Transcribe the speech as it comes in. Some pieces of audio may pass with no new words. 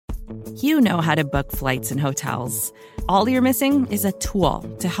You know how to book flights and hotels. All you're missing is a tool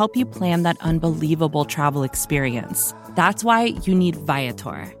to help you plan that unbelievable travel experience. That's why you need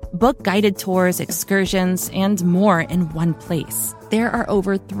Viator. Book guided tours, excursions, and more in one place. There are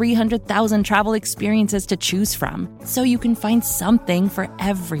over 300,000 travel experiences to choose from, so you can find something for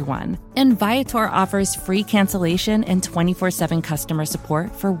everyone. And Viator offers free cancellation and 24/7 customer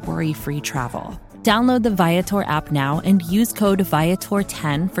support for worry-free travel. Download the Viator app now and use code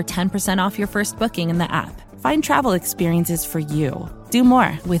Viator10 for 10% off your first booking in the app. Find travel experiences for you. Do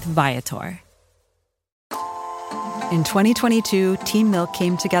more with Viator. In 2022, Team Milk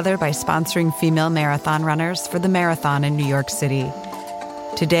came together by sponsoring female marathon runners for the marathon in New York City.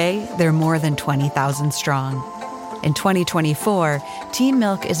 Today, they're more than 20,000 strong. In 2024, Team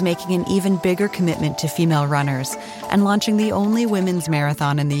Milk is making an even bigger commitment to female runners and launching the only women's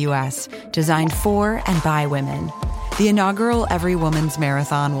marathon in the U.S. designed for and by women. The inaugural Every Woman's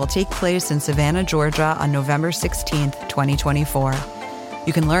Marathon will take place in Savannah, Georgia on November 16th, 2024.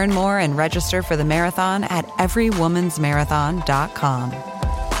 You can learn more and register for the marathon at everywomansmarathon.com.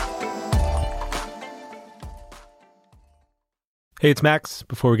 Hey, it's Max.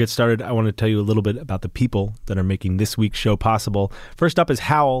 Before we get started, I want to tell you a little bit about the people that are making this week's show possible. First up is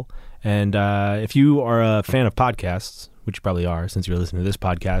Howl. And if you are a fan of podcasts, which you probably are since you're listening to this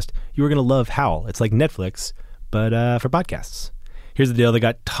podcast, you are going to love Howl. It's like Netflix, but for podcasts. Here's the deal. They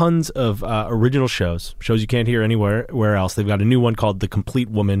got tons of original shows you can't hear anywhere else. They've got a new one called The Complete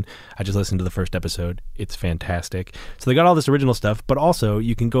Woman. I just listened to the first episode. It's fantastic. So they got all this original stuff, but also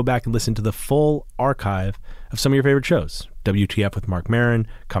you can go back and listen to the full archive of some of your favorite shows. WTF with Marc Maron,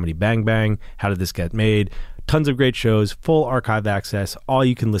 Comedy Bang Bang, How Did This Get Made? Tons of great shows, full archive access, all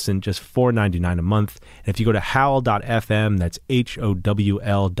you can listen, just $4.99 a month. And if you go to howl.fm, that's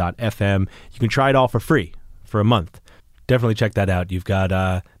HOWL.FM, you can try it all for free for a month. Definitely check that out. You've got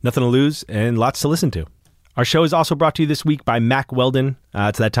nothing to lose and lots to listen to. Our show is also brought to you this week by Mack Weldon.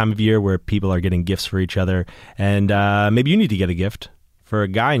 It's that time of year where people are getting gifts for each other. And maybe you need to get a gift for a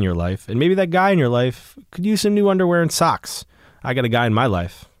guy in your life. And maybe that guy in your life could use some new underwear and socks. I got a guy in my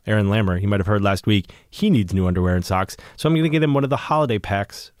life, Aaron Lammer. You might have heard last week. He needs new underwear and socks. So I'm going to get him one of the holiday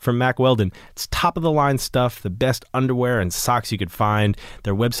packs from Mack Weldon. It's top-of-the-line stuff, the best underwear and socks you could find.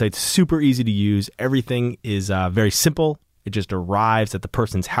 Their website's super easy to use. Everything is very simple. It just arrives at the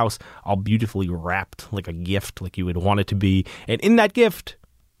person's house all beautifully wrapped like a gift, like you would want it to be. And in that gift,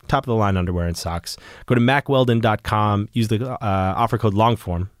 top-of-the-line underwear and socks. Go to MackWeldon.com. Use the offer code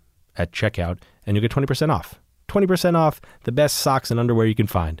LONGFORM at checkout, and you'll get 20% off. 20% off the best socks and underwear you can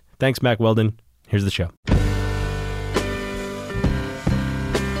find. Thanks, Mack Weldon. Here's the show.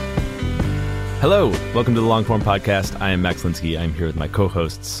 Hello. Welcome to the Longform Podcast. I am Max Linsky. I'm here with my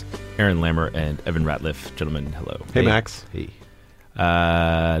co-hosts, Aaron Lammer and Evan Ratliff. Gentlemen, hello. Hey, Max. Hey.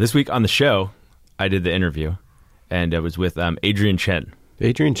 This week on the show, I did the interview, and it was with Adrian Chen.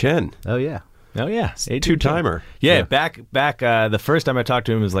 Adrian Chen. Oh, yeah. Two-timer. Yeah, back. The first time I talked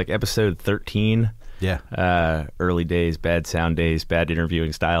to him was like episode 13. Yeah. Early days, bad sound days, bad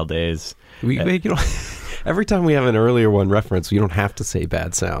interviewing style days. Every time we have an earlier one reference, you don't have to say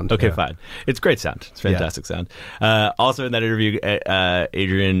bad sound. Okay, fine. It's great sound. It's fantastic sound. Also in that interview,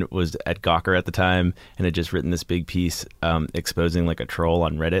 Adrian was at Gawker at the time and had just written this big piece exposing like a troll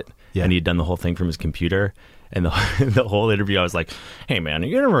on Reddit. Yeah. And he had done the whole thing from his computer. And the whole interview, I was like, hey, man,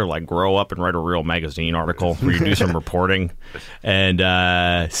 you ever like grow up and write a real magazine article where you do some reporting?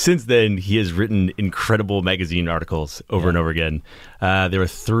 And since then, he has written incredible magazine articles over and over again. There were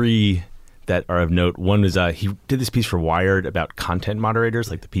three that are of note. One was he did this piece for Wired about content moderators,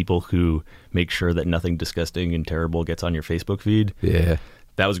 like the people who make sure that nothing disgusting and terrible gets on your Facebook feed. Yeah.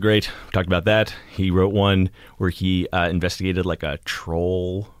 That was great. We talked about that. He wrote one where he investigated like a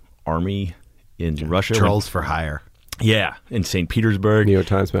troll army in Russia. Trolls for hire. Yeah, in St. Petersburg. New York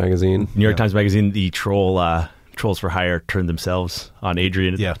Times Magazine. Times Magazine, the trolls for hire turned themselves on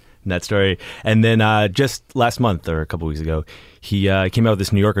Adrian in that story. And then just last month, or a couple weeks ago, he came out with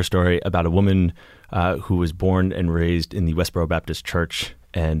this New Yorker story about a woman who was born and raised in the Westboro Baptist Church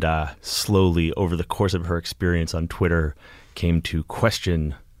and slowly, over the course of her experience on Twitter, came to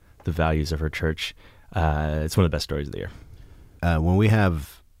question the values of her church. It's one of the best stories of the year. When we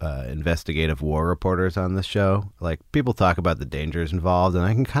have investigative war reporters on the show, like, people talk about the dangers involved, and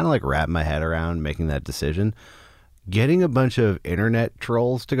I can kind of like wrap my head around making that decision. Getting a bunch of internet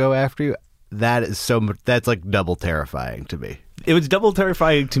trolls to go after you, that's like double terrifying to me. It was double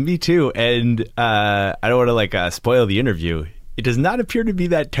terrifying to me too, and I don't want to spoil the interview. It does not appear to be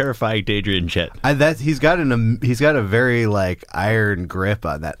that terrifying to Adrian Chen. He's got a very like iron grip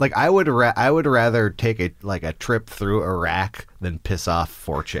on that. Like I would rather take a trip through Iraq than piss off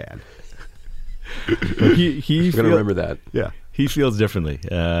 4chan. He's going to remember that. Yeah. He feels differently.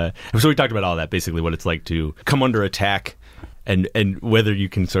 So we talked about all that, basically what it's like to come under attack and whether you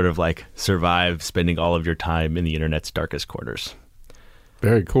can sort of like survive spending all of your time in the internet's darkest corners.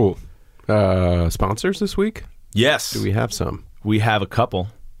 Very cool. Sponsors this week? Yes. Do we have some? We have a couple.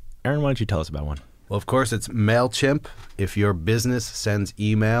 Aaron, why don't you tell us about one? Well, of course, it's MailChimp. If your business sends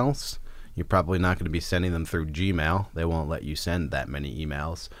emails, you're probably not going to be sending them through Gmail. They won't let you send that many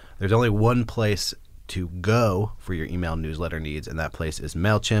emails. There's only one place to go for your email newsletter needs, and that place is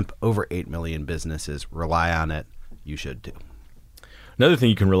MailChimp. Over 8 million businesses rely on it. You should too. Another thing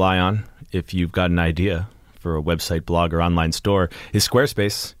you can rely on if you've got an idea for a website, blog, or online store is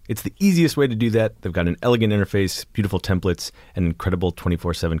Squarespace. It's the easiest way to do that. They've got an elegant interface, beautiful templates, and incredible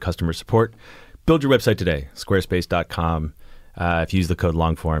 24/7 customer support. Build your website today, squarespace.com. If you use the code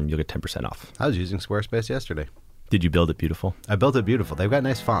LONGFORM, you'll get 10% off. I was using Squarespace yesterday. Did you build it beautiful? I built it beautiful. They've got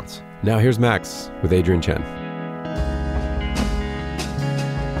nice fonts. Now here's Max with Adrian Chen.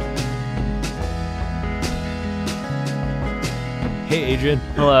 Hey, Adrian.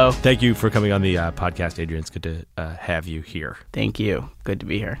 Hello. Thank you for coming on the podcast, Adrian. It's good to have you here. Thank you. Good to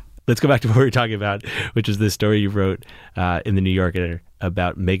be here. Let's go back to what we were talking about, which is this story you wrote in the New Yorker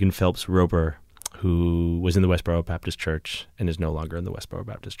about Megan Phelps Roper, who was in the Westboro Baptist Church and is no longer in the Westboro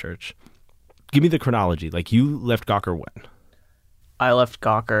Baptist Church. Give me the chronology. Like, you left Gawker when? I left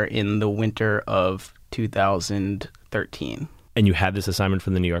Gawker in the winter of 2013. And you had this assignment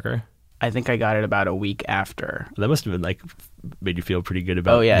from the New Yorker? I think I got it about a week after. That must have been like made you feel pretty good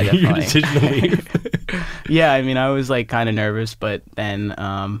about your decision to leave. Yeah, I mean, I was like kind of nervous, but then,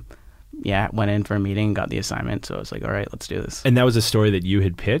 went in for a meeting, got the assignment. So I was like, all right, let's do this. And that was a story that you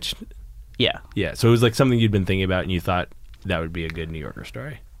had pitched? Yeah. Yeah. So it was like something you'd been thinking about and you thought that would be a good New Yorker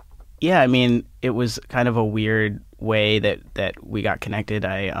story. Yeah, I mean, it was kind of a weird way that we got connected.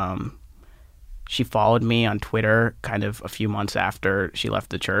 She followed me on Twitter kind of a few months after she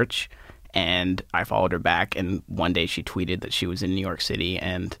left the church. And I followed her back, and one day she tweeted that she was in New York City,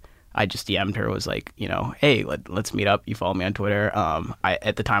 and I just DM'd her, was like, hey, let's meet up. You follow me on Twitter.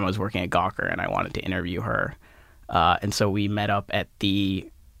 At the time I was working at Gawker, and I wanted to interview her. And so we met up at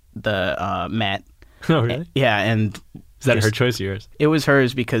the Met. Oh, really? Yeah, and is that her choice or yours? It was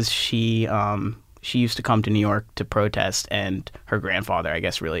hers because she used to come to New York to protest, and her grandfather, I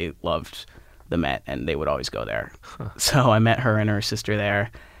guess, really loved the Met, and they would always go there. Huh. So I met her and her sister there.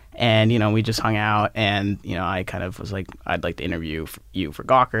 And, we just hung out, and, I kind of was like, I'd like to interview you for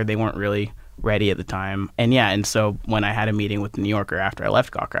Gawker. They weren't really ready at the time. And so when I had a meeting with the New Yorker after I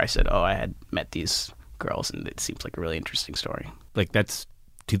left Gawker, I said, I had met these girls, and it seems like a really interesting story. Like, that's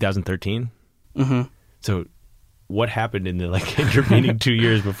 2013? Mm-hmm. So what happened in the intervening 2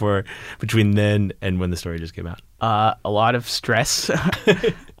 years between then and when the story just came out? A lot of stress.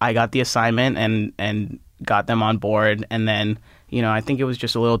 I got the assignment and got them on board, and then I think it was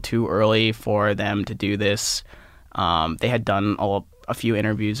just a little too early for them to do this. They had done a few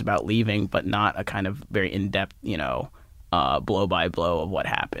interviews about leaving, but not a kind of very in-depth, blow by blow of what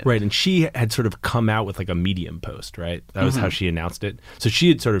happened. Right, and she had sort of come out with like a Medium post, right? That was how she announced it. So she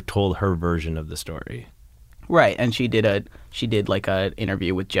had sort of told her version of the story. Right, and she did like a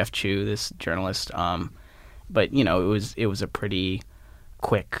interview with Jeff Chu, this journalist. But it was a pretty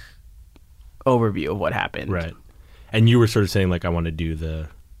quick overview of what happened. Right. And you were sort of saying, like, I want to do the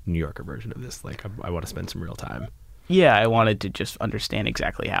New Yorker version of this. Like, I want to spend some real time. Yeah, I wanted to just understand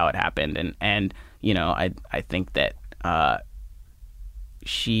exactly how it happened. And I think that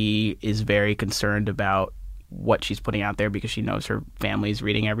she is very concerned about what she's putting out there because she knows her family's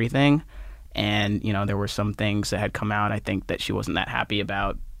reading everything. And, there were some things that had come out, I think, that she wasn't that happy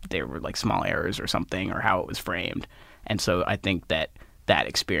about. They were, like, small errors or something, or how it was framed. And so I think that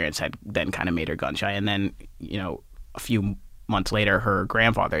experience had then kind of made her gun shy. And then, a few months later, her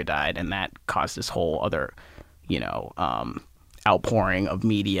grandfather died, and that caused this whole other, outpouring of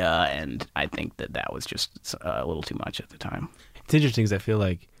media. And I think that was just a little too much at the time. It's interesting because I feel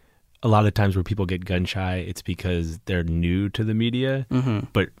like a lot of times where people get gun shy, it's because they're new to the media. Mm-hmm.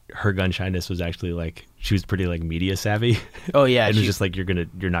 But her gun shyness was actually like she was pretty like media savvy. Oh yeah, and it was just like you're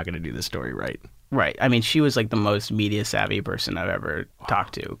not gonna do the story right. Right. I mean, she was like the most media savvy person I've ever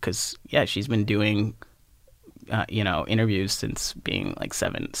talked to because she's been doing interviews since being like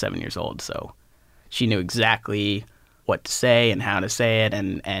seven years old. So she knew exactly what to say and how to say it.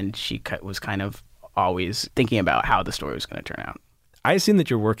 And she was kind of always thinking about how the story was going to turn out. I assume that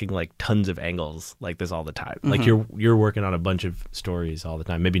you're working like tons of angles like this all the time. Like you're working on a bunch of stories all the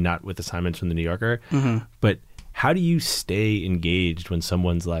time. Maybe not with assignments from the New Yorker, but how do you stay engaged when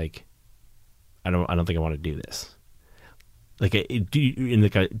someone's like, I don't think I want to do this. Like, do you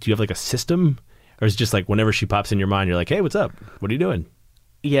have like a system, or is it just like whenever she pops in your mind, you're like, hey, what's up? What are you doing?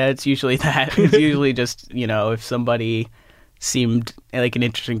 Yeah, it's usually that. It's usually just, if somebody seemed like an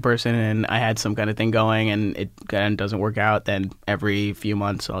interesting person and I had some kind of thing going and it kind of doesn't work out, then every few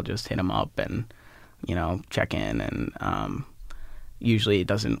months I'll just hit them up and, check in, and usually it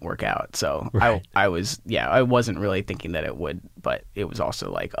doesn't work out. So Right. I wasn't really thinking that it would, but it was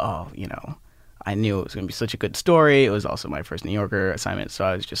also like, I knew it was going to be such a good story. It was also my first New Yorker assignment, so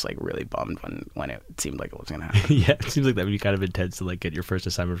I was just like really bummed when it seemed like it was going to happen. Yeah, it seems like that would be kind of intense to like get your first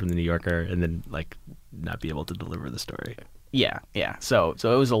assignment from the New Yorker and then like not be able to deliver the story. Yeah. So it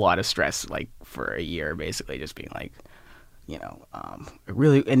was a lot of stress, like for a year, basically, just being like,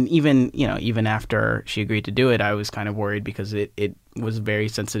 really, and even after she agreed to do it, I was kind of worried because it was a very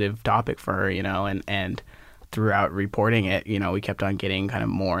sensitive topic for her, and throughout reporting it, we kept on getting kind of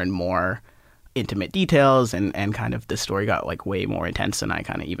more and more intimate details, and kind of the story got like way more intense than I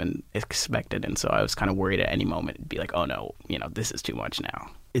kind of even expected, and so I was kind of worried at any moment it'd be like, oh no, this is too much now.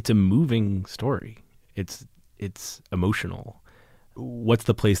 It's a moving story. It's emotional. What's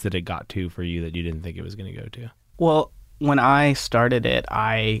the place that it got to for you that you didn't think it was going to go to? Well, when I started it,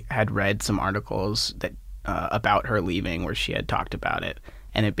 I had read some articles that about her leaving where she had talked about it,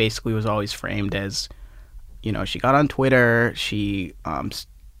 and it basically was always framed as, she got on Twitter, she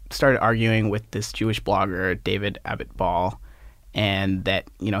started arguing with this Jewish blogger, David Abbott Ball, and that,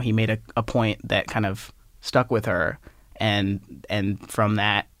 he made a point that kind of stuck with her, and from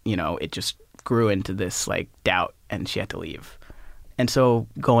that, it just grew into this like doubt, and she had to leave. And so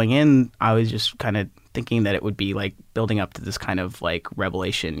going in, I was just kind of thinking that it would be like building up to this kind of like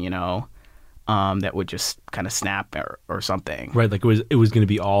revelation, that would just kind of snap or something. Right, like it was going to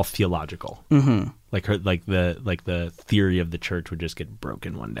be all theological. Mm-hmm. Like the theory of the church would just get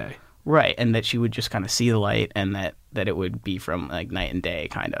broken one day. Right, and that she would just kind of see the light, and that it would be from like night and day,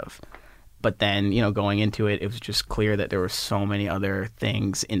 kind of. But then, going into it, it was just clear that there were so many other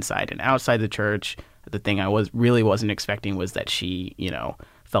things inside and outside the church. The thing I wasn't expecting was that she,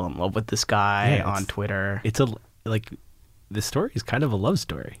 fell in love with this guy on Twitter. It's the story is kind of a love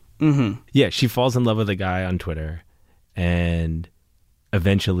story. Mm-hmm. Yeah, she falls in love with a guy on Twitter, and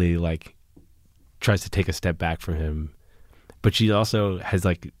eventually like tries to take a step back from him, but she also has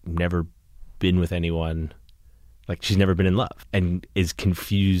like never been with anyone. Like she's never been in love and is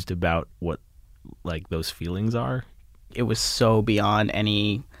confused about what like those feelings are. It was so beyond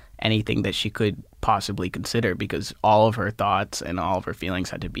anything that she could possibly consider, because all of her thoughts and all of her feelings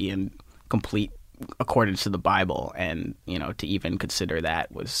had to be in complete accordance to the Bible, and to even consider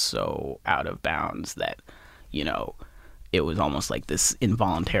that was so out of bounds that it was almost like this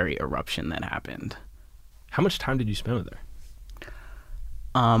involuntary eruption that happened. How much time did you spend with her?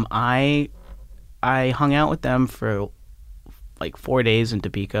 I hung out with them for like 4 days in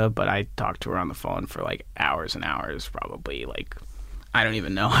Topeka, but I talked to her on the phone for like hours and hours, probably like, I don't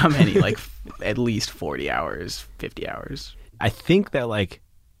even know how many, like at least 40 hours, 50 hours. I think that like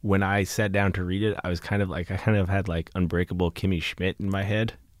when I sat down to read it, I kind of had like Unbreakable Kimmy Schmidt in my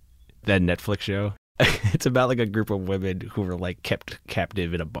head, that Netflix show. It's about like a group of women who were like kept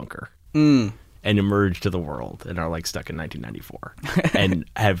captive in a bunker. And emerge to the world and are like stuck in 1994 and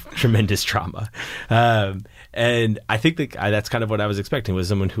have tremendous trauma. And I think that's kind of what I was expecting, was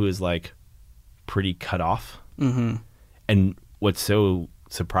someone who is like pretty cut off. Mm-hmm. And what's so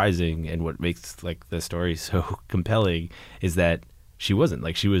surprising and what makes like the story so compelling is that she wasn't.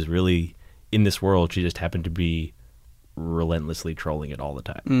 Like she was really in this world. She just happened to be relentlessly trolling it all the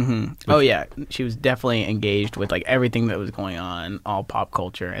time. Mm-hmm. Oh yeah, she was definitely engaged with like everything that was going on, all pop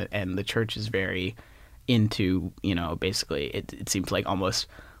culture, and the church is very into, basically it seems like almost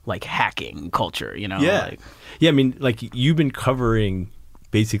like hacking culture, Yeah. Like, yeah, I mean, like you've been covering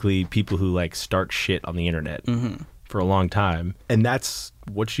basically people who like start shit on the internet for a long time, and that's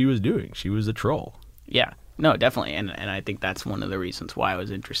what she was doing. She was a troll. Yeah. No, definitely, and I think that's one of the reasons why I was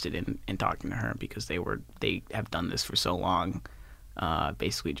interested in talking to her, because they have done this for so long,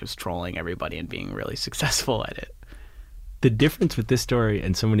 basically just trolling everybody and being really successful at it. The difference with this story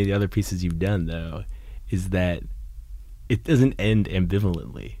and so many of the other pieces you've done, though, is that it doesn't end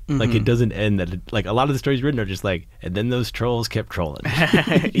ambivalently. Mm-hmm. Like it doesn't end that like a lot of the stories written are just like, and then those trolls kept trolling.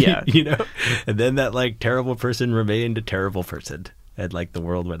 Yeah, and then that like terrible person remained a terrible person, and like the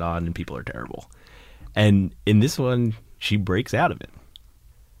world went on and people are terrible. And in this one, she breaks out of it.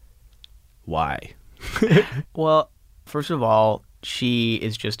 Why? Well, first of all, she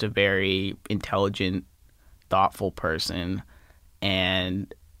is just a very intelligent, thoughtful person,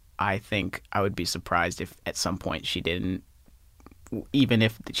 and I think I would be surprised if at some point she didn't, even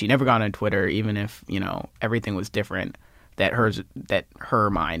if she never got on Twitter, even if, you know, everything was different, that her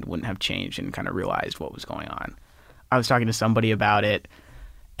mind wouldn't have changed and kind of realized what was going on. I was talking to somebody about it,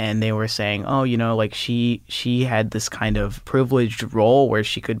 and they were saying, oh, you know, like she had this kind of privileged role where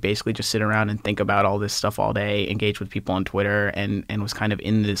she could basically just sit around and think about all this stuff all day, engage with people on Twitter, and was kind of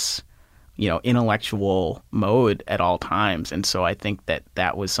in this, you know, intellectual mode at all times. And so I think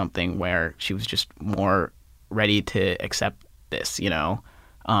that was something where she was just more ready to accept this, you know.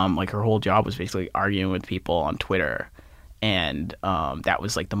 Like her whole job was basically arguing with people on Twitter. And that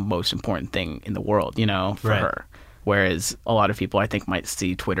was like the most important thing in the world, you know, for her. Whereas a lot of people, I think, might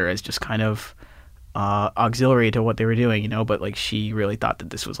see Twitter as just kind of auxiliary to what they were doing, you know. But like she really thought that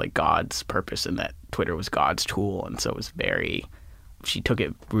this was like God's purpose and that Twitter was God's tool. And so it was she took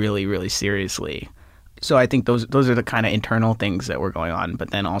it really, really seriously. So I think those are the kind of internal things that were going on. But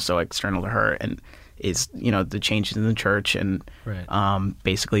then also external to her and is, you know, the changes in the church and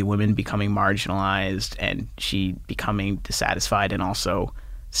basically women becoming marginalized and she becoming dissatisfied, and also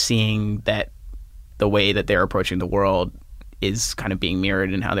seeing that the way that they're approaching the world is kind of being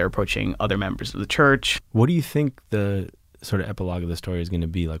mirrored in how they're approaching other members of the church. What do you think the sort of epilogue of the story is going to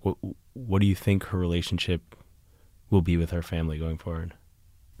be? Like, what do you think her relationship will be with her family going forward?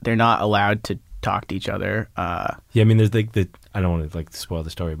 They're not allowed to talk to each other. Yeah, I mean, there's like I don't want to like spoil the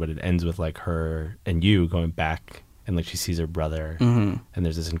story, but it ends with like her and you going back, and like she sees her brother, and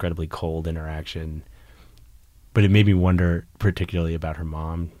there's this incredibly cold interaction. But it made me wonder particularly about her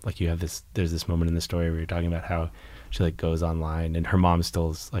mom. Like there's this moment in the story where you're talking about how she like goes online, and her mom still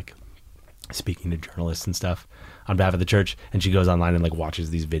is like speaking to journalists and stuff on behalf of the church, and she goes online and like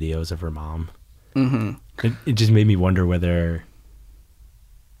watches these videos of her mom. It just made me wonder whether,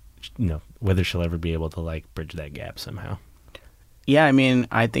 you know, whether she'll ever be able to like bridge that gap somehow. Yeah, I mean,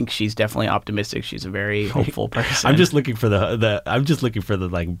 I think she's definitely optimistic. She's a very hopeful person. I'm just looking for the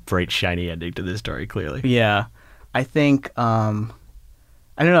like bright shiny ending to this story. Clearly, yeah. I think I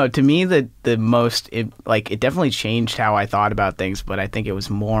don't know. To me, the most it definitely changed how I thought about things, but I think it was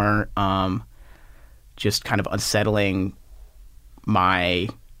more just kind of unsettling my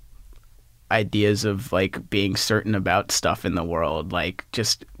ideas of like being certain about stuff in the world, like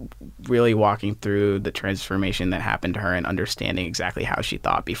just really walking through the transformation that happened to her and understanding exactly how she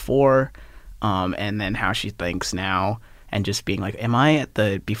thought before, and then how she thinks now, and just being like, am I at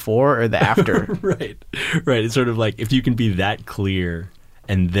the before or the after? Right. It's sort of like, if you can be that clear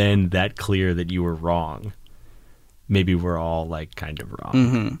and then that clear that you were wrong, maybe we're all like kind of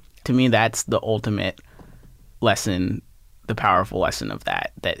wrong. To me, that's the ultimate lesson. The powerful lesson of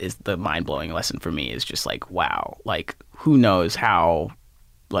that is the mind-blowing lesson for me, is just like, wow, like who knows how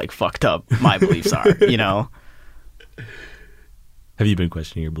like fucked up my beliefs are, you know? Have you been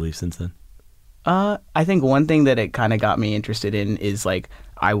questioning your beliefs since then? I think one thing that it kind of got me interested in is like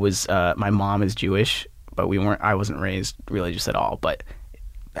my mom is Jewish, but I wasn't raised religious at all, but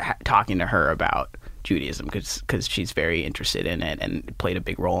talking to her about Judaism, because she's very interested in it and played a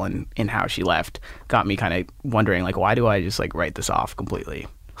big role in how she left, got me kind of wondering, like, why do I just like write this off completely?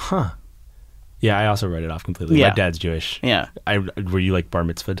 Yeah, I also write it off completely. Yeah. My dad's Jewish. Yeah. Were you like bar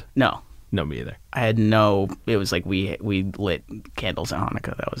mitzvahed? No, me either. I had it was like we lit candles at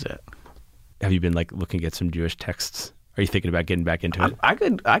Hanukkah. That was it. Have you been like looking at some Jewish texts? Are you thinking about getting back into it?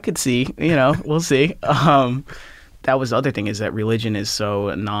 I could see, you know, we'll see. That was the other thing, is that religion is so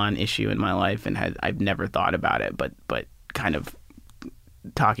a non-issue in my life, and I've never thought about it, but kind of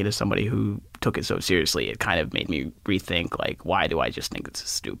talking to somebody who took it so seriously, it kind of made me rethink, like, why do I just think it's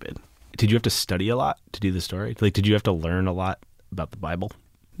stupid? Did you have to study a lot to do the story? Like, did you have to learn a lot about the Bible?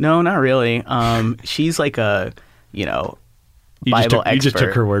 No, not really. She's like a, you know, Bible expert. You just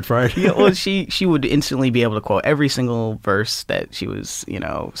took her word for it. Yeah, well, she would instantly be able to quote every single verse that she was, you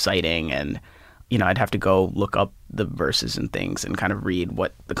know, citing, and you know, I'd have to go look up the verses and things and kind of read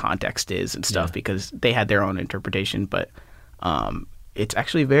what the context is and stuff, because they had their own interpretation. But it's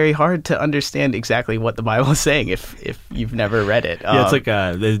actually very hard to understand exactly what the Bible is saying if you've never read it. Yeah, it's like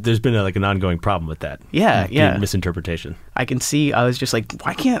there's been an ongoing problem with that. Yeah. Misinterpretation. I can see. I was just like,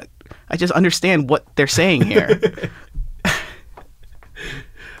 why can't I just understand what they're saying here?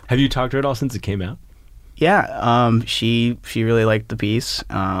 Have you talked to her at all since it came out? Yeah. She really liked the piece.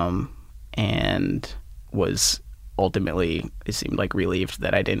 And was ultimately, it seemed like, relieved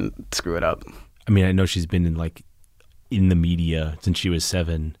that I didn't screw it up. I mean, I know she's been in the media since she was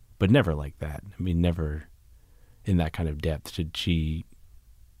 7, but never like that. I mean, never in that kind of depth. Did you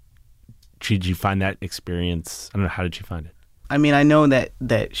find that experience? I don't know. How did she find it? I mean, I know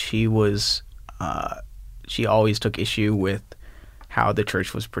that she was, she always took issue with how the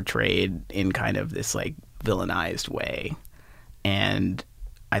church was portrayed in kind of this like villainized way. And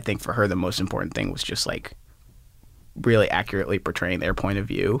I think for her, the most important thing was just like really accurately portraying their point of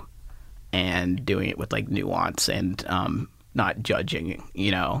view and doing it with like nuance and not judging,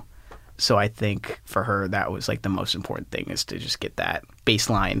 you know. So I think for her, that was like the most important thing, is to just get that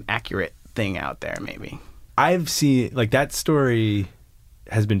baseline accurate thing out there, maybe. I've seen, like, that story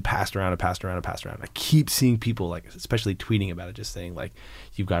has been passed around and passed around and passed around. I keep seeing people, like, especially tweeting about it, just saying, like,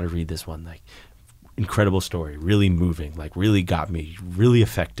 you've got to read this one. Like, incredible story, really moving, like, really got me, really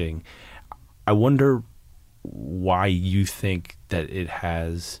affecting. I wonder why you think that it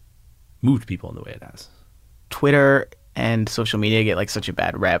has moved people in the way it has. Twitter and social media get like such a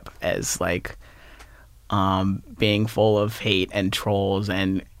bad rep as like being full of hate and trolls,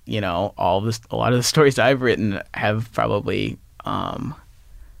 and you know, a lot of the stories I've written have probably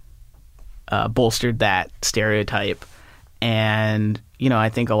bolstered that stereotype. And you know, I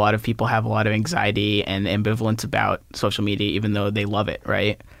think a lot of people have a lot of anxiety and ambivalence about social media, even though they love it,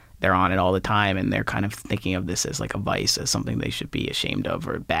 right? They're on it all the time, and they're kind of thinking of this as like a vice, as something they should be ashamed of,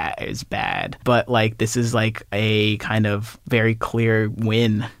 or bad. But like, this is like a kind of very clear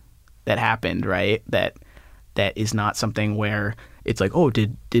win that happened, right? That is not something where it's like, oh,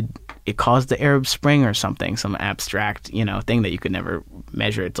 did it cause the Arab Spring or something, some abstract, you know, thing that you could never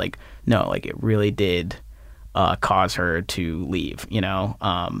measure. It's like, no, like it really did cause her to leave, you know?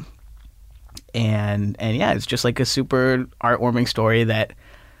 And yeah, it's just like a super heartwarming story that.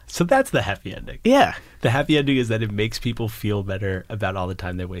 So that's the happy ending. Yeah. The happy ending is that it makes people feel better about all the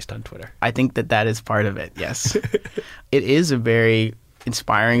time they waste on Twitter. I think that is part of it, yes. It is a very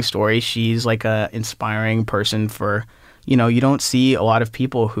inspiring story. She's like a inspiring person for, you know, you don't see a lot of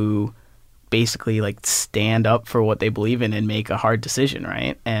people who basically like stand up for what they believe in and make a hard decision,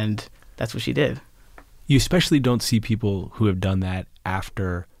 right? And that's what she did. You especially don't see people who have done that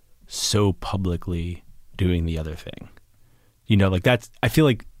after so publicly doing the other thing. You know, like I feel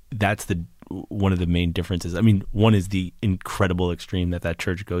like that's one of the main differences. I mean, one is the incredible extreme that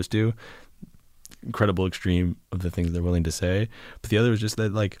church goes to, incredible extreme of the things they're willing to say. But the other is just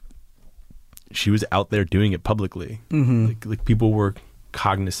that, like, she was out there doing it publicly. Mm-hmm. Like people were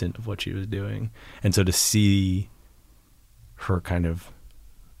cognizant of what she was doing. And so to see her kind of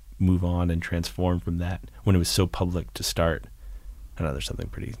move on and transform from that when it was so public to start, I know there's something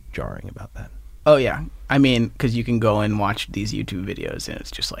pretty jarring about that. Oh, yeah. I mean, because you can go and watch these YouTube videos and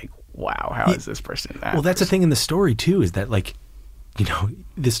it's just like, wow, how is this person that? Well, that's the thing in the story, too, is that, like, you know,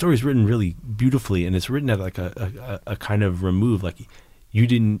 the story is written really beautifully, and it's written at, like, a kind of remove. Like, you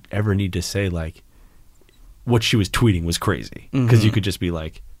didn't ever need to say, like, what she was tweeting was crazy. Because you could just be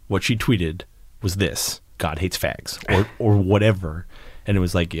like, what she tweeted was this: God hates fags, or whatever. And it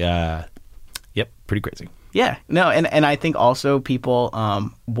was like, yep, pretty crazy. Yeah. No, and I think also people,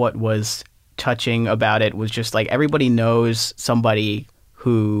 what was touching about it was just like everybody knows somebody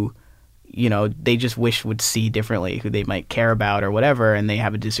who, you know, they just wish would see differently, who they might care about or whatever, and they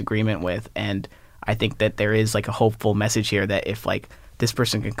have a disagreement with. And I think that there is like a hopeful message here that if like this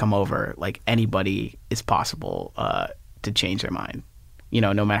person can come over, like anybody is possible to change their mind, you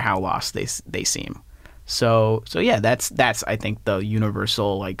know, no matter how lost they seem. So yeah, that's I think the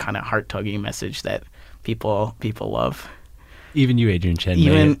universal like kind of heart tugging message that people love. Even you, Adrian Chen,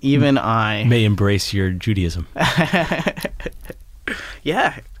 even I may embrace your Judaism.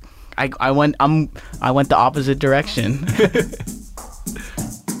 Yeah, I went the opposite direction.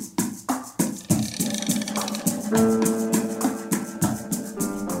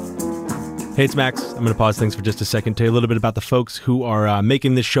 Hey, it's Max. I'm going to pause things for just a second, tell you a little bit about the folks who are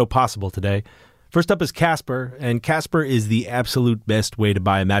making this show possible today. First up is Casper, and Casper is the absolute best way to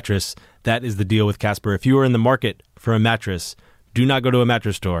buy a mattress. That is the deal with Casper. If you are in the market for a mattress, do not go to a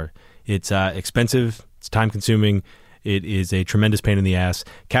mattress store. It's expensive, it's time-consuming, it is a tremendous pain in the ass.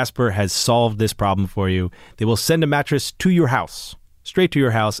 Casper has solved this problem for you. They will send a mattress to your house, straight to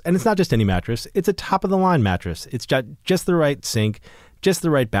your house, and it's not just any mattress. It's a top-of-the-line mattress. It's got just the right sink, just the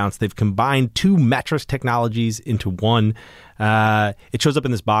right bounce. They've combined two mattress technologies into one. It shows up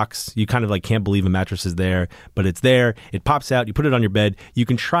in this box. You kind of like can't believe a mattress is there, but it's there. It pops out. You put it on your bed. You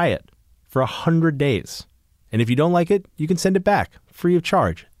can try it for 100 days. And if you don't like it, you can send it back free of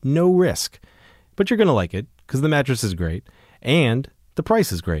charge. No risk. But you're going to like it because the mattress is great and the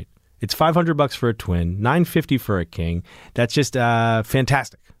price is great. It's $500 for a twin, $950 for a king. That's just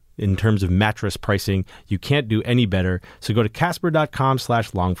fantastic. In terms of mattress pricing, you can't do any better. So go to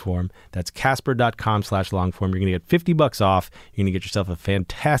Casper.com/longform. That's Casper.com/longform. You're going to get $50 off. You're going to get yourself a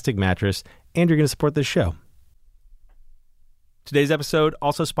fantastic mattress, and you're going to support this show. Today's episode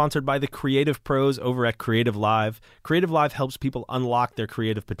also sponsored by the Creative Pros over at Creative Live. Creative Live helps people unlock their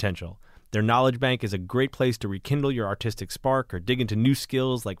creative potential. Their knowledge bank is a great place to rekindle your artistic spark or dig into new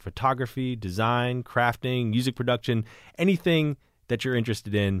skills like photography, design, crafting, music production, anything that you're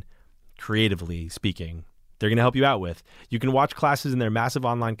interested in, creatively speaking. They're going to help you out with. You can watch classes in their massive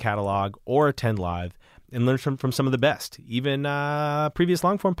online catalog or attend live and learn from some of the best, even previous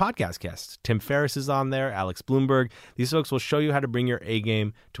long-form podcast guests. Tim Ferriss is on there, Alex Bloomberg. These folks will show you how to bring your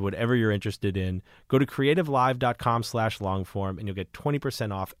A-game to whatever you're interested in. Go to creativelive.com/longform and you'll get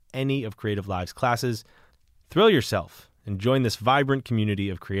 20% off any of Creative Live's classes. Thrill yourself and join this vibrant community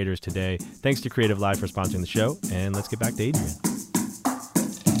of creators today. Thanks to Creative Live for sponsoring the show, and let's get back to Adrian.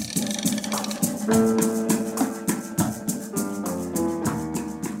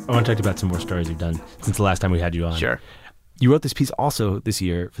 I want to talk about some more stories you've done since the last time we had you on. Sure. You wrote this piece also this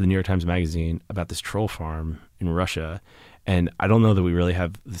year for the New York Times Magazine about this troll farm in Russia. And I don't know that we really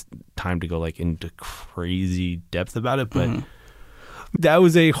have this time to go like into crazy depth about it, but that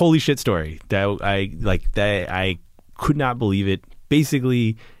was a holy shit story. I could not believe it.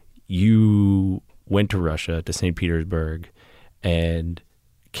 Basically, you went to Russia, to St. Petersburg, and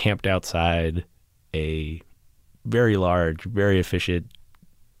camped outside a very large, very efficient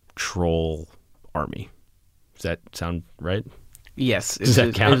troll army. Does that sound right? Yes. Does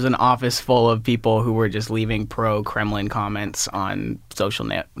that count? It was an office full of people who were just leaving pro-Kremlin comments on social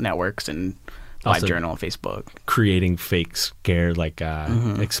networks and LiveJournal, Facebook. Creating fake scare, like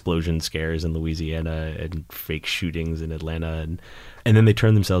explosion scares in Louisiana and fake shootings in Atlanta. And then they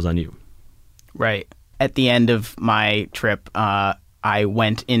turned themselves on you. Right. At the end of my trip, I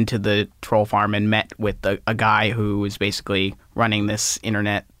went into the troll farm and met with a guy who was basically running this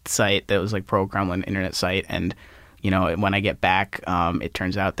internet site that was like pro-Kremlin internet site. And, you know, when I get back, it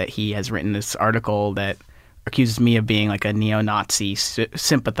turns out that he has written this article that accuses me of being like a neo-Nazi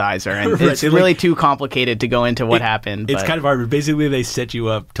sympathizer. And Right. it's really too complicated to go into what happened. It's kind of hard, but basically they set you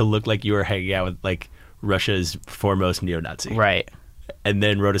up to look like you were hanging out with like Russia's foremost neo-Nazi. Right. And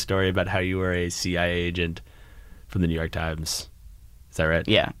then wrote a story about how you were a CIA agent from the New York Times. Is that right?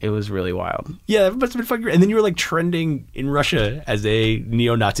 Yeah, it was really wild. Yeah, that must have been fucking great. And then you were like trending in Russia as a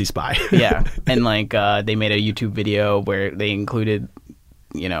neo-Nazi spy. Yeah, and like they made a YouTube video where they included,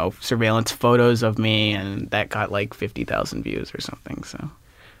 you know, surveillance photos of me, and that got like 50,000 views or something. So,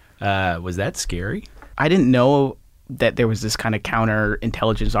 was that scary? I didn't know that there was this kind of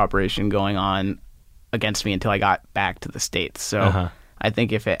counterintelligence operation going on against me until I got back to the States. So I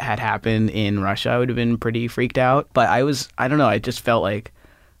think if it had happened in Russia, I would have been pretty freaked out. But I don't know, I just felt like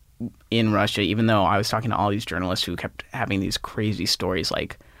in Russia, even though I was talking to all these journalists who kept having these crazy stories,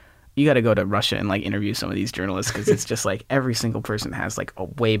 like, you got to go to Russia and like interview some of these journalists, because it's just like every single person has like a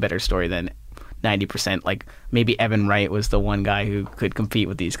way better story than 90%. Like maybe Evan Wright was the one guy who could compete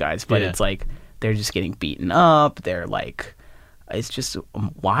with these guys, but it's like they're just getting beaten up. They're like, it's just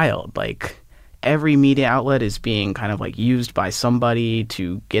wild. Like every media outlet is being kind of like used by somebody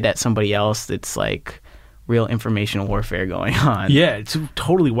to get at somebody else. It's like real information warfare going on. Yeah, it's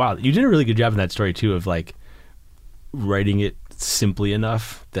totally wild. You did a really good job in that story too, of like writing it simply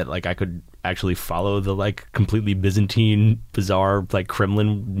enough that like I could actually follow the like completely Byzantine, bizarre like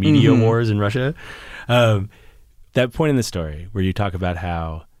Kremlin media wars in Russia. That point in the story where you talk about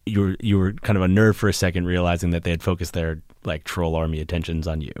how you were kind of a nerd for a second, realizing that they had focused their like troll army attentions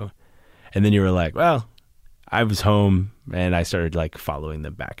on you. And then you were like, well, I was home and I started like following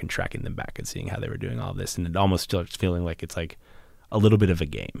them back and tracking them back and seeing how they were doing all this. And it almost starts feeling like it's like a little bit of a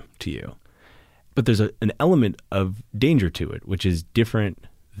game to you. But there's an element of danger to it, which is different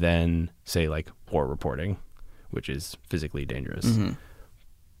than, say, like war reporting, which is physically dangerous.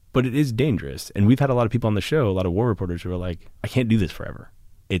 But it is dangerous. And we've had a lot of people on the show, a lot of war reporters who are like, I can't do this forever.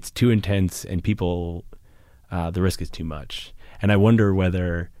 It's too intense and people, the risk is too much. And I wonder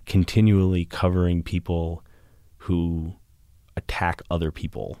whether continually covering people who attack other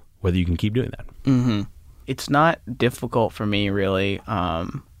people, whether you can keep doing that. It's not difficult for me, really.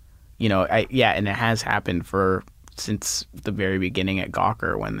 You know, and it has happened since the very beginning at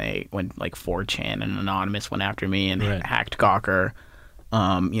Gawker when like 4chan and Anonymous went after me and hacked Gawker.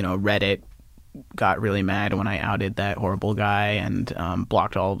 You know, Reddit got really mad when I outed that horrible guy and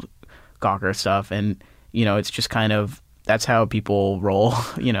blocked all Gawker stuff. And, you know, it's just kind of, that's how people roll,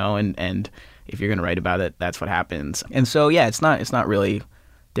 you know, and if you're going to write about it, that's what happens. And so, yeah, it's not really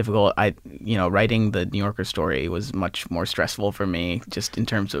difficult. Writing the New Yorker story was much more stressful for me, just in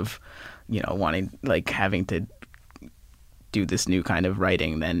terms of, you know, having to do this new kind of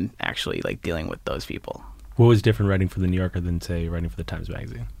writing than actually like dealing with those people. What was different writing for the New Yorker than, say, writing for the Times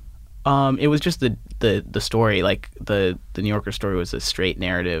Magazine? It was just the story. Like the New Yorker story was a straight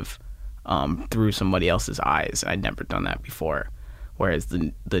narrative through somebody else's eyes. I'd never done that before. Whereas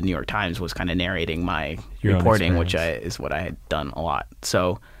the New York Times was kind of narrating my Your own reporting, which experience. is what I had done a lot.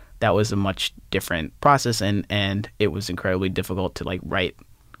 So that was a much different process, and it was incredibly difficult to like write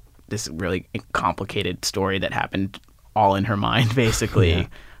this really complicated story that happened all in her mind, basically,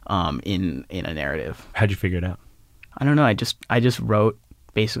 in a narrative. How'd you figure it out? I don't know. I just wrote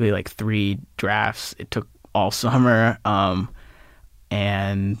basically like 3 drafts. It took all summer,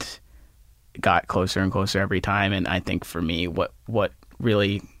 and it got closer and closer every time. And I think for me, what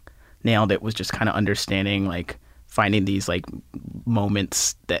really nailed it was just kind of understanding, like finding these like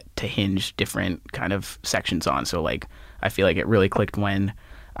moments that to hinge different kind of sections on. So like I feel like it really clicked when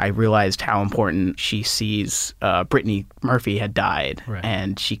I realized how important she sees Brittany Murphy had died, Right.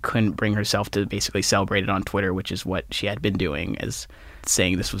 and she couldn't bring herself to basically celebrate it on Twitter, which is what she had been doing, as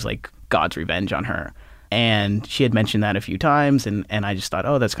saying this was like God's revenge on her. And she had mentioned that a few times, and I just thought,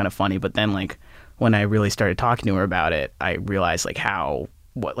 oh, that's kind of funny. But then like when I really started talking to her about it, I realized like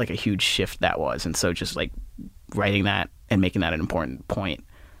what a huge shift that was. And so just like writing that and making that an important point,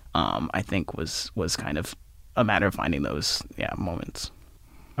 I think was kind of a matter of finding those moments.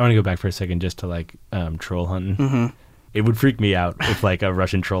 I want to go back for a second just to like troll hunting. Mm-hmm. It would freak me out if like a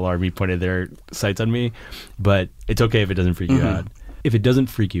Russian troll army pointed their sights on me, but it's okay if it doesn't freak you out. If it doesn't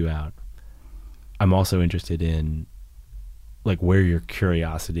freak you out, I'm also interested in like where your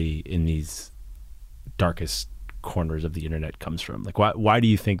curiosity in these darkest corners of the internet comes from. Like why do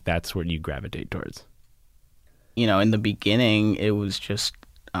you think that's what you gravitate towards? You know, in the beginning, it was just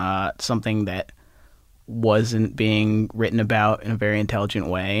something that wasn't being written about in a very intelligent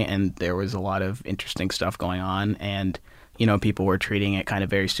way, and there was a lot of interesting stuff going on, and you know, people were treating it kind of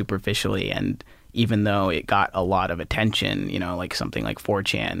very superficially. And even though it got a lot of attention, you know, like something like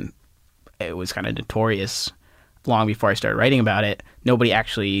 4chan, it was kind of notorious long before I started writing about it. Nobody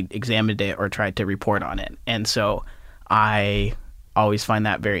actually examined it or tried to report on it. And so I always find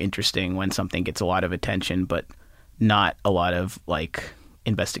that very interesting when something gets a lot of attention but not a lot of like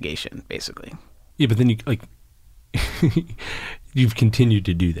investigation, basically. Yeah, but then you like you've continued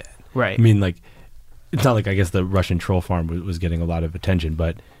to do that. Right. I mean, like it's not like I guess the Russian troll farm was getting a lot of attention,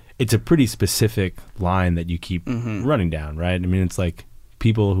 but it's a pretty specific line that you keep running down, right? I mean, it's like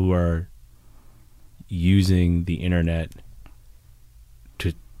people who are using the internet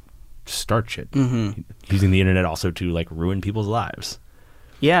to start shit, using the internet also to like ruin people's lives.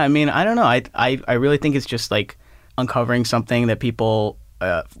 Yeah, I mean, I don't know. I really think it's just like uncovering something that people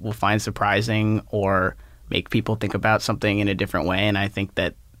will find surprising or make people think about something in a different way. And I think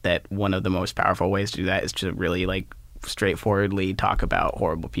that one of the most powerful ways to do that is to really like straightforwardly talk about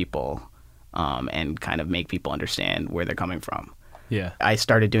horrible people, and kind of make people understand where they're coming from. Yeah. I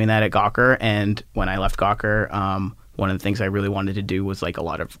started doing that at Gawker, and when I left Gawker, one of the things I really wanted to do was like a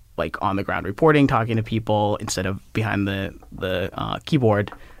lot of like on the ground reporting, talking to people instead of behind the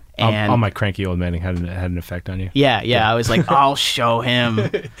keyboard. And All my cranky old man had an effect on you. yeah, I was like, I'll show him.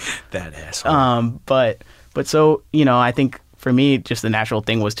 That asshole. But so, you know, I think for me, just the natural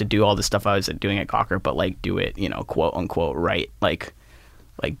thing was to do all the stuff I was doing at Gawker, but like do it, you know, quote unquote, right. Like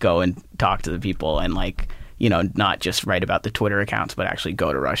go and talk to the people and like, you know, not just write about the Twitter accounts, but actually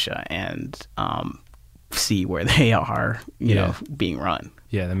go to Russia and see where they are, you know, being run.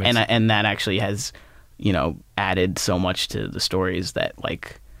 Yeah, that makes sense. And that actually has, you know, added so much to the stories that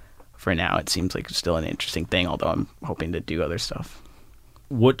like for now it seems like still an interesting thing, although I'm hoping to do other stuff.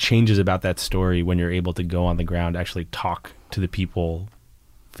 What changes about that story when you're able to go on the ground, actually talk to the people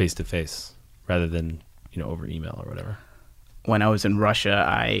face to face rather than, you know, over email or whatever? When I was in Russia,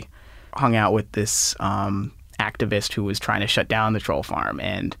 I hung out with this activist who was trying to shut down the troll farm,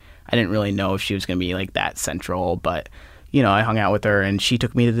 and I didn't really know if she was going to be like that central, but you know, I hung out with her and she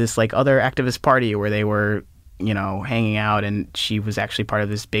took me to this like other activist party where they were, you know, hanging out, and she was actually part of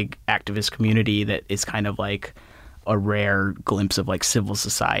this big activist community that is kind of like a rare glimpse of like civil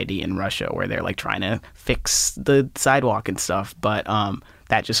society in Russia, where they're like trying to fix the sidewalk and stuff. But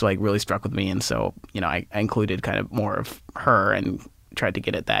that just like really struck with me, and so, you know, I included kind of more of her and tried to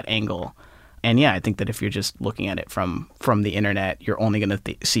get at that angle. And yeah, I think that if you're just looking at it from the internet, you're only going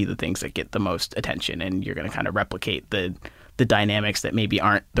to see the things that get the most attention, and you're going to kind of replicate the dynamics that maybe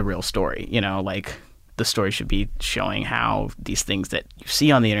aren't the real story. You know, like the story should be showing how these things that you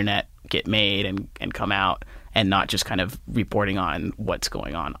see on the internet get made and come out, and not just kind of reporting on what's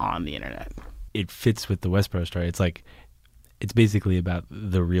going on the internet. It fits with the Westboro story. It's like, it's basically about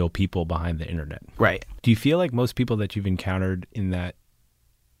the real people behind the internet. Right. Do you feel like most people that you've encountered in that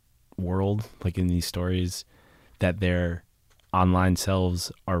world, like in these stories, that they're online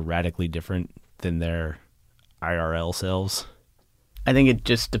selves are radically different than their IRL selves? I think it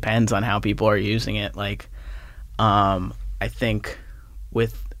just depends on how people are using it. Like, I think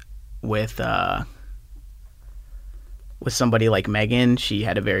with somebody like Megan, she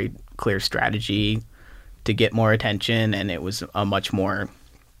had a very clear strategy to get more attention, and it was a much more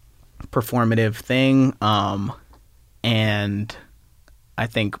performative thing. And I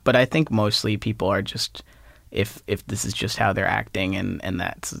think mostly people are just, if this is just how they're acting and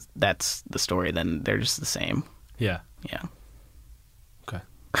that's the story, then they're just the same. Yeah. Yeah. Okay.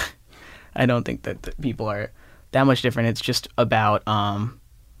 I don't think that people are that much different. It's just about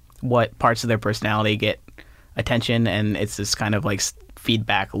what parts of their personality get attention, and it's this kind of like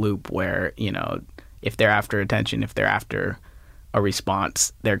feedback loop where, you know, if they're after attention, if they're after a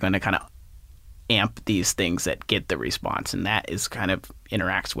response, they're going to kind of amp these things that get the response, and that is kind of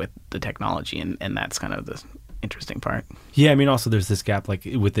interacts with the technology, and that's kind of the interesting part. Yeah, I mean, also there's this gap, like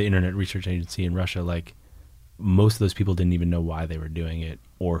with the Internet Research Agency in Russia, like most of those people didn't even know why they were doing it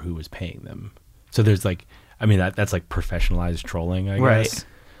or who was paying them. So there's like, I mean, that's like professionalized trolling, I guess.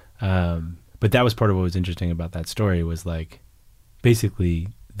 Right. But that was part of what was interesting about that story, was like basically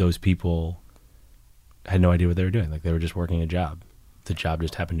those people had no idea what they were doing. Like they were just working a job. The job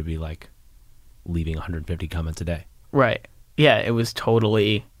just happened to be like leaving 150 comments a day. Right. Yeah, it was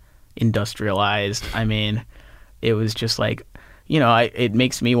totally industrialized. I mean, it was just like, you know, it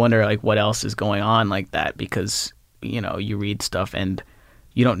makes me wonder like what else is going on like that, because, you know, you read stuff and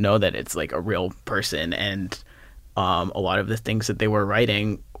you don't know that it's like a real person, and a lot of the things that they were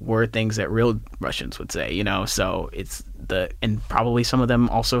writing were things that real Russians would say, you know, so and probably some of them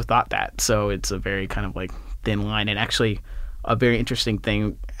also thought that. So it's a very kind of like thin line. And actually a very interesting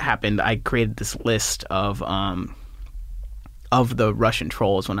thing happened. I created this list of the Russian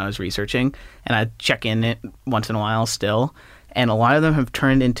trolls when I was researching, and I check in it once in a while still. And a lot of them have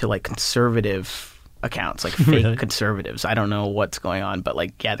turned into like conservative accounts, like fake Really? conservatives. I don't know what's going on, but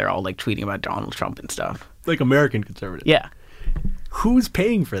like, yeah, they're all like tweeting about Donald Trump and stuff. Like American conservatives. Yeah. Who's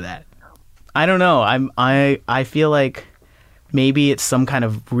paying for that? I don't know. I feel like maybe it's some kind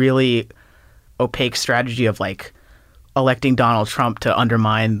of really opaque strategy of like electing Donald Trump to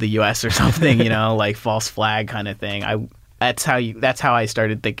undermine the U.S. or something, you know, like false flag kind of thing. That's how I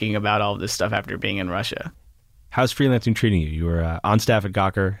started thinking about all of this stuff after being in Russia. How's freelancing treating you? You were on staff at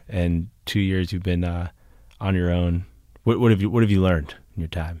Gawker, and 2 years you've been on your own. What have you learned in your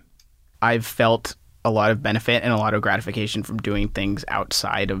time? I've felt a lot of benefit and a lot of gratification from doing things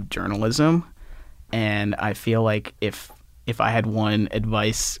outside of journalism, and I feel like if I had one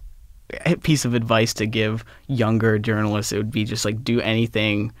piece of advice to give younger journalists, it would be just like do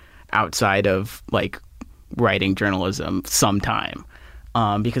anything outside of like writing journalism sometime,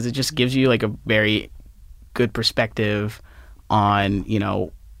 because it just gives you like a very good perspective on, you know,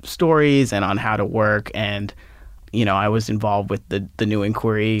 stories and on how to work. And, you know, I was involved with the New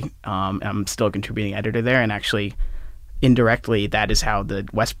Inquiry. I'm still a contributing editor there, and actually indirectly that is how the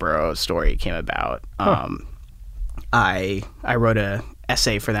Westboro story came about. Huh. I wrote a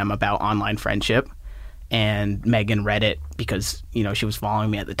essay for them about online friendship, and Megan read it because, you know, she was following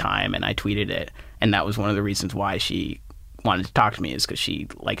me at the time, and I tweeted it, and that was one of the reasons why she wanted to talk to me, is because she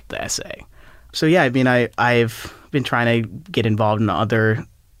liked the essay. So yeah, I mean, I've been trying to get involved in other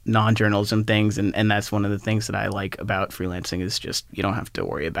non-journalism things, and that's one of the things that I like about freelancing, is just you don't have to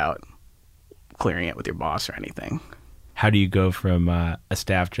worry about clearing it with your boss or anything. How do you go from a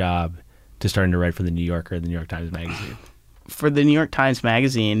staff job to starting to write for the New Yorker and the New York Times Magazine? For the New York Times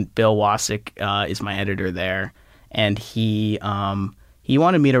Magazine, Bill Wasik is my editor there, and he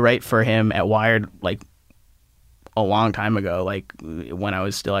wanted me to write for him at Wired like a long time ago, like when I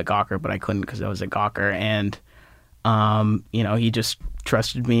was still at Gawker, but I couldn't because I was at Gawker. And you know, he just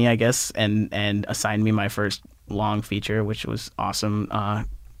trusted me, I guess, and assigned me my first long feature, which was awesome,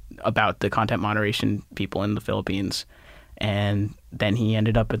 about the content moderation people in the Philippines. And then he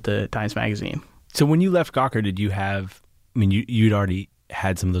ended up at the Times Magazine. So when you left Gawker, did you have, I mean, you'd already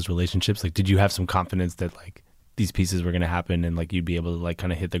had some of those relationships. Like, did you have some confidence that like these pieces were going to happen and like you'd be able to like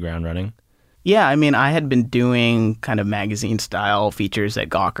kind of hit the ground running? Yeah, I mean, I had been doing kind of magazine style features at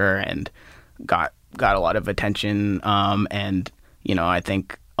Gawker and got a lot of attention. And, you know, I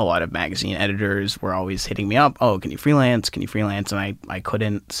think a lot of magazine editors were always hitting me up. Oh, can you freelance? Can you freelance? And I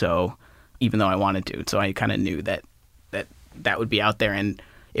couldn't. So even though I wanted to, so I kind of knew that would be out there. And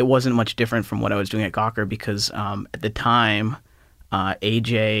it wasn't much different from what I was doing at Gawker, because at the time,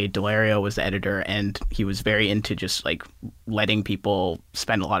 AJ Delario was the editor, and he was very into just like letting people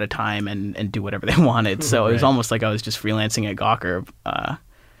spend a lot of time and do whatever they wanted. So it was almost like I was just freelancing at Gawker.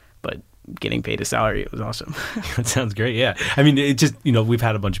 But getting paid a salary. It was awesome. That sounds great. Yeah. I mean, it just, we've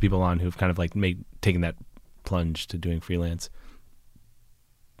had a bunch of people on who've kind of like taken that plunge to doing freelance.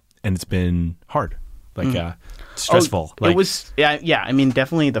 And it's been hard, stressful. It was, yeah. I mean,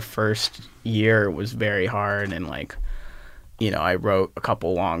 definitely the first year was very hard. And I wrote a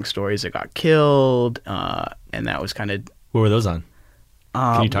couple long stories that got killed. And that was kind of... What were those on?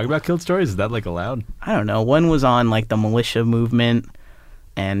 Can you talk about killed stories? Is that allowed? I don't know. One was on the militia movement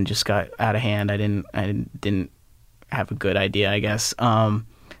and just got out of hand. I didn't have a good idea, I guess. And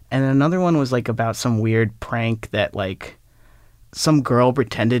another one was about some weird prank that some girl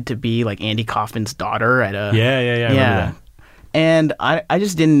pretended to be Andy Kaufman's daughter at a... Yeah. I remember that. And I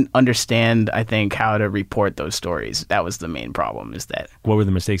just didn't understand, I think, how to report those stories. That was the main problem, is that... What were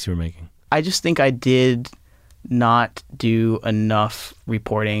the mistakes you were making? I just think I did not do enough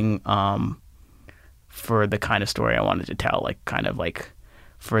reporting for the kind of story I wanted to tell.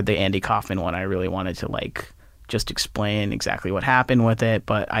 For the Andy Kaufman one, I really wanted to just explain exactly what happened with it,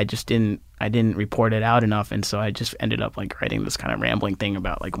 but I didn't report it out enough, and so I just ended up writing this kind of rambling thing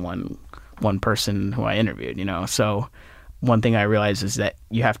about one person who I interviewed, So one thing I realized is that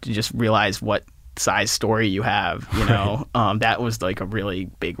you have to just realize what size story you have, that was a really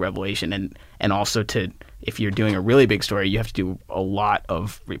big revelation, and also if you're doing a really big story, you have to do a lot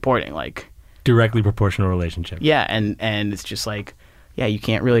of reporting, directly proportional relationship. Yeah, and it's just you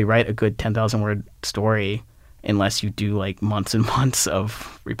can't really write a good 10,000 word story unless you do months and months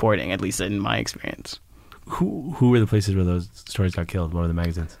of reporting, at least in my experience. Who were the places where those stories got killed? What were the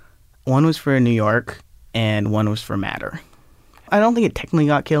magazines? One was for New York and one was for Matter. I don't think it technically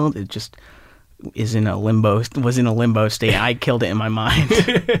got killed. It just was in a limbo state. I killed it in my mind.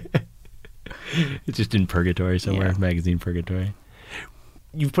 It's just in purgatory somewhere, magazine purgatory.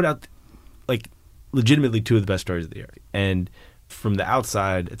 You've put out legitimately two of the best stories of the year. And from the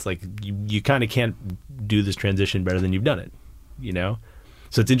outside, it's you kind of can't do this transition better than you've done it,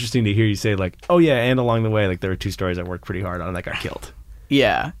 So it's interesting to hear you say oh yeah, and along the way, there were two stories I worked pretty hard on that got killed.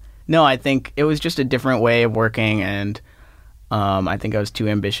 Yeah. No, I think it was just a different way of working, and I think I was too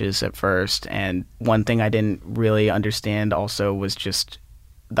ambitious at first. And one thing I didn't really understand also was just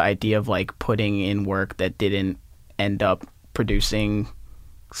the idea of putting in work that didn't end up producing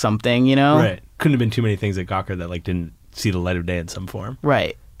something, Right. Couldn't have been too many things at Gawker that didn't see the light of day in some form.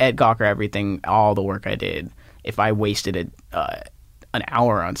 Right. At Gawker, all the work I did, if I wasted an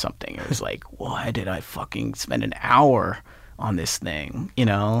hour on something, it was why did I fucking spend an hour on this thing?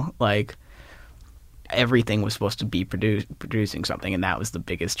 Everything was supposed to be producing something, and that was the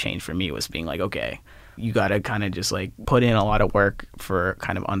biggest change for me, was being okay, you got to kind of just put in a lot of work for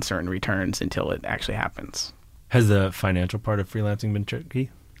kind of uncertain returns until it actually happens. Has the financial part of freelancing been tricky?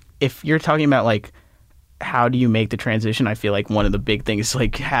 If you're talking about how do you make the transition, I feel one of the big things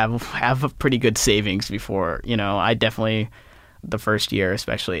is have a pretty good savings before, I definitely, the first year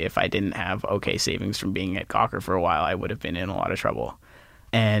especially, if I didn't have okay savings from being at Gawker for a while, I would have been in a lot of trouble.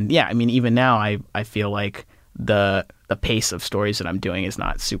 And yeah, I mean, even now I feel the pace of stories that I'm doing is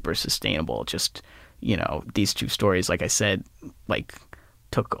not super sustainable. Just, these two stories, like I said,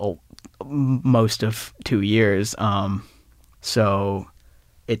 took most of 2 years. So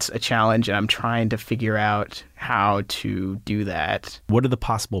it's a challenge, and I'm trying to figure out how to do that. What are the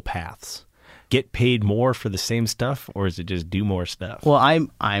possible paths? Get paid more for the same stuff, or is it just do more stuff? Well,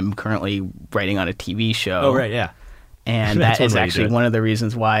 I'm currently writing on a TV show. Oh, right, yeah. And that is actually one of the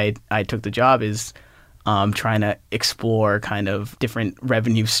reasons why I took the job, is trying to explore kind of different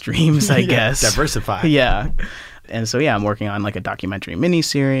revenue streams, I guess. Diversify. Yeah. And so, I'm working on a documentary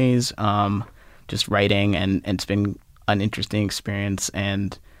miniseries, just writing, and it's been an interesting experience,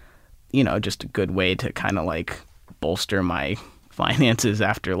 and, just a good way to kind of bolster my finances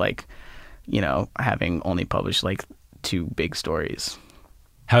after having only published 2 big stories.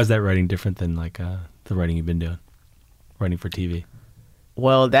 How is that writing different than the writing you've been doing? Writing for TV?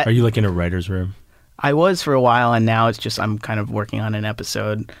 Well, are you in a writer's room? I was for a while, and now it's just I'm kind of working on an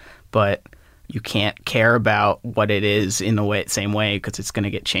episode, but you can't care about what it is in the same way, because it's going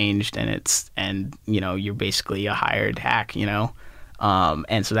to get changed, and you're basically a hired hack,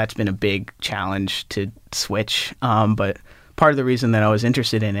 and so that's been a big challenge to switch. But part of the reason that I was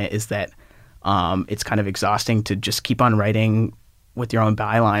interested in it is that it's kind of exhausting to just keep on writing with your own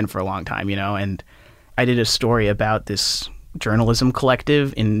byline for a long time, and I did a story about this journalism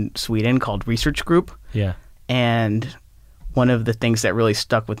collective in Sweden called Research Group. Yeah. And one of the things that really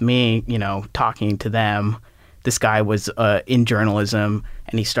stuck with me, talking to them, this guy was in journalism,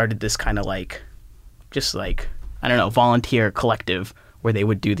 and he started this kind of volunteer collective where they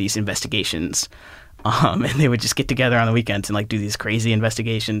would do these investigations. And they would just get together on the weekends and like do these crazy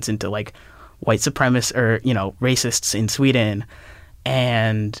investigations into like white supremacists or, racists in Sweden.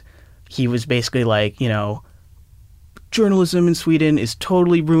 And he was basically like, journalism in Sweden is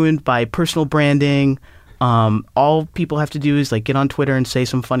totally ruined by personal branding. All people have to do is like get on Twitter and say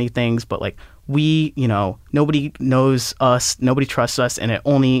some funny things, but like we, nobody knows us, nobody trusts us, and it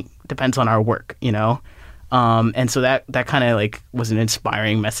only depends on our work, And so that kind of like was an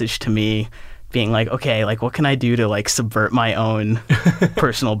inspiring message to me, being like, okay, like what can I do to like subvert my own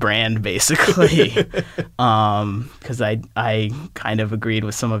personal brand, basically? Because I kind of agreed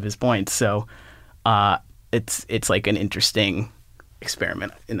with some of his points. So it's like an interesting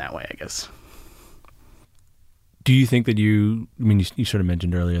experiment in that way, I guess. Do you think that you sort of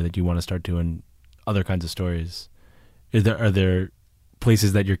mentioned earlier that you want to start doing other kinds of stories? Are there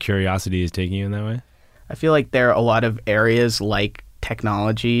places that your curiosity is taking you in that way? I feel like there are a lot of areas like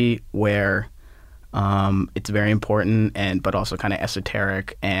technology where it's very important but also kind of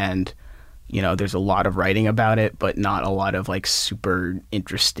esoteric, and there's a lot of writing about it, but not a lot of like super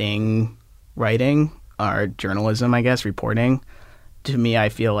interesting writing or journalism, I guess, reporting. To me, I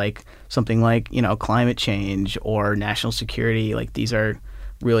feel like something like, climate change or national security, like these are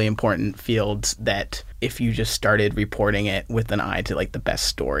really important fields that if you just started reporting it with an eye to like the best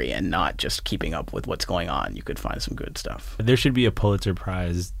story and not just keeping up with what's going on, you could find some good stuff. There should be a Pulitzer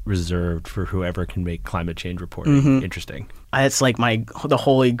Prize reserved for whoever can make climate change reporting interesting. It's like the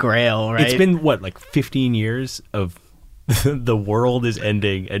holy grail, right? It's been, like 15 years of the world is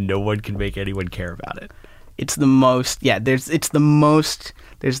ending and no one can make anyone care about it. It's the most, there's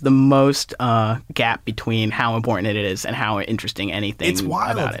the most gap between how important it is and how interesting anything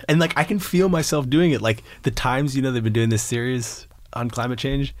about it. And like I can feel myself doing it. Like the times, they've been doing this series on climate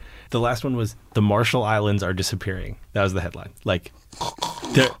change. The last one was the Marshall Islands are disappearing. That was the headline. Like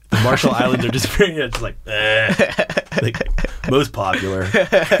the Marshall Islands are disappearing. It's like, most popular.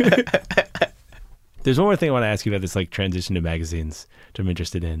 There's one more thing I want to ask you about this like transition to magazines, which I'm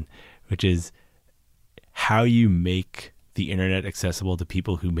interested in, which is how you make the internet accessible to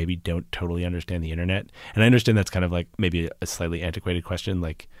people who maybe don't totally understand the internet. And I understand that's kind of like maybe a slightly antiquated question.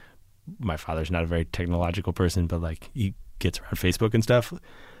 Like my father's not a very technological person, but like he gets around Facebook and stuff.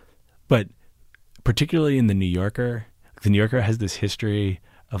 But particularly in the New Yorker has this history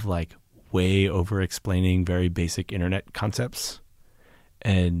of like way over explaining very basic internet concepts.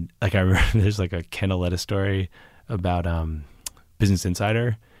 And like I remember there's like a Ken Auletta story about Business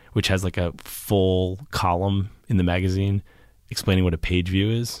Insider, which has like a full column in the magazine explaining what a page view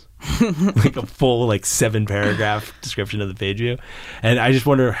is. Like a full 7-paragraph description of the page view. And I just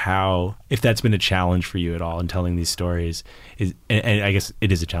wonder if that's been a challenge for you at all in telling these stories. And I guess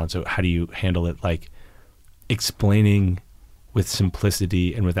it is a challenge. So how do you handle it, like explaining with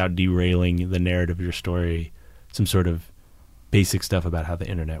simplicity and without derailing the narrative of your story some sort of basic stuff about how the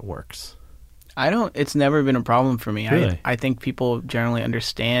internet works? It's never been a problem for me. Really? I think people generally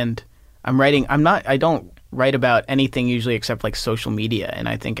understand. I don't write about anything usually except like social media, and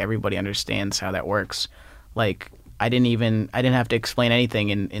I think everybody understands how that works. Like I didn't have to explain anything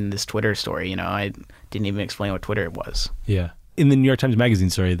in this Twitter story, I didn't even explain what Twitter was. Yeah. In the New York Times Magazine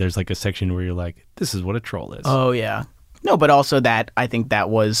story, there's like a section where you're like, this is what a troll is. Oh yeah. No, but also I think that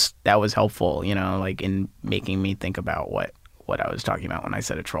was helpful, like in making me think about what I was talking about when I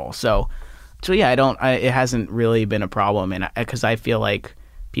said a troll. So yeah, it hasn't really been a problem, and because I feel like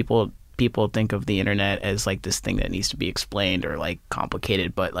people think of the internet as like this thing that needs to be explained or like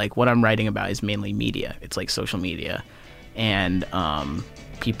complicated, but like what I'm writing about is mainly media. It's like social media, and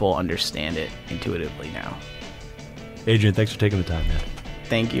people understand it intuitively now. Adrian, thanks for taking the time, man.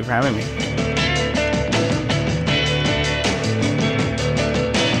 Thank you for having me.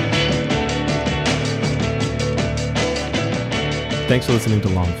 Thanks for listening to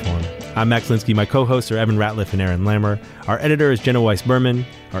Longform. I'm Max Linsky. My co-hosts are Evan Ratliff and Aaron Lammer. Our editor is Jenna Weiss-Berman.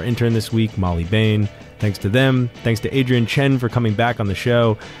 Our intern this week, Molly Bain. Thanks to them. Thanks to Adrian Chen for coming back on the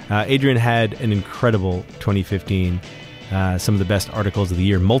show. Adrian had an incredible 2015. Some of the best articles of the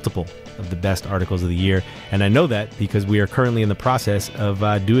year, multiple of the best articles of the year. And I know that because we are currently in the process of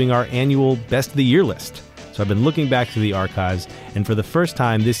doing our annual Best of the Year list. So I've been looking back through the archives, and for the first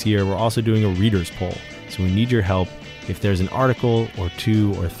time this year, we're also doing a reader's poll. So we need your help. If there's an article or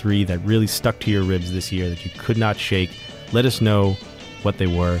 2 or 3 that really stuck to your ribs this year that you could not shake, let us know what they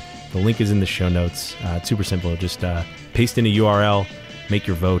were. The link is in the show notes. It's super simple. Just paste in a URL, make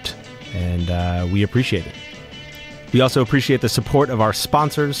your vote, and we appreciate it. We also appreciate the support of our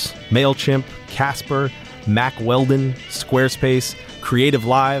sponsors, MailChimp, Casper, Mack Weldon, Squarespace, Creative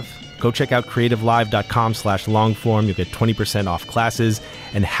Live, Go check out creativelive.com/longform. You'll get 20% off classes.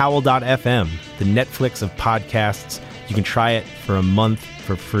 And Howl.fm, the Netflix of podcasts. You can try it for a month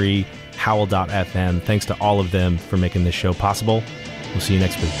for free. Howl.fm. Thanks to all of them for making this show possible. We'll see you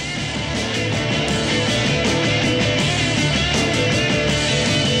next week.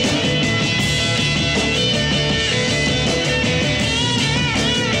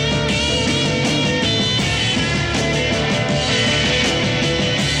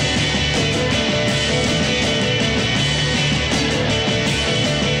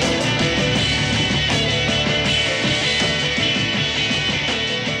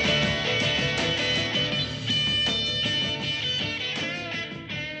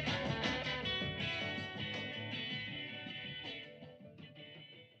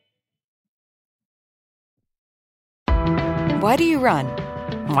 Why do you run?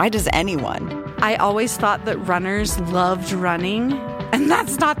 Why does anyone? I always thought that runners loved running, and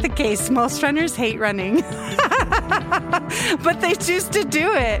that's not the case. Most runners hate running, but they choose to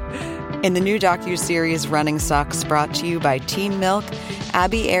do it. In the new docuseries Running Sucks, brought to you by Teen Milk,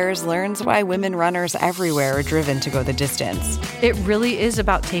 Abby Ayers learns why women runners everywhere are driven to go the distance. It really is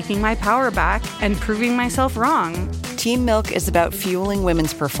about taking my power back and proving myself wrong. Teen Milk is about fueling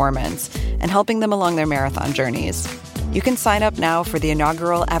women's performance and helping them along their marathon journeys. You can sign up now for the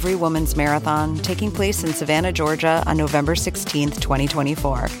inaugural Every Woman's Marathon, taking place in Savannah, Georgia on November 16th,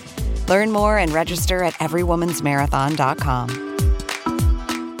 2024. Learn more and register at everywomansmarathon.com.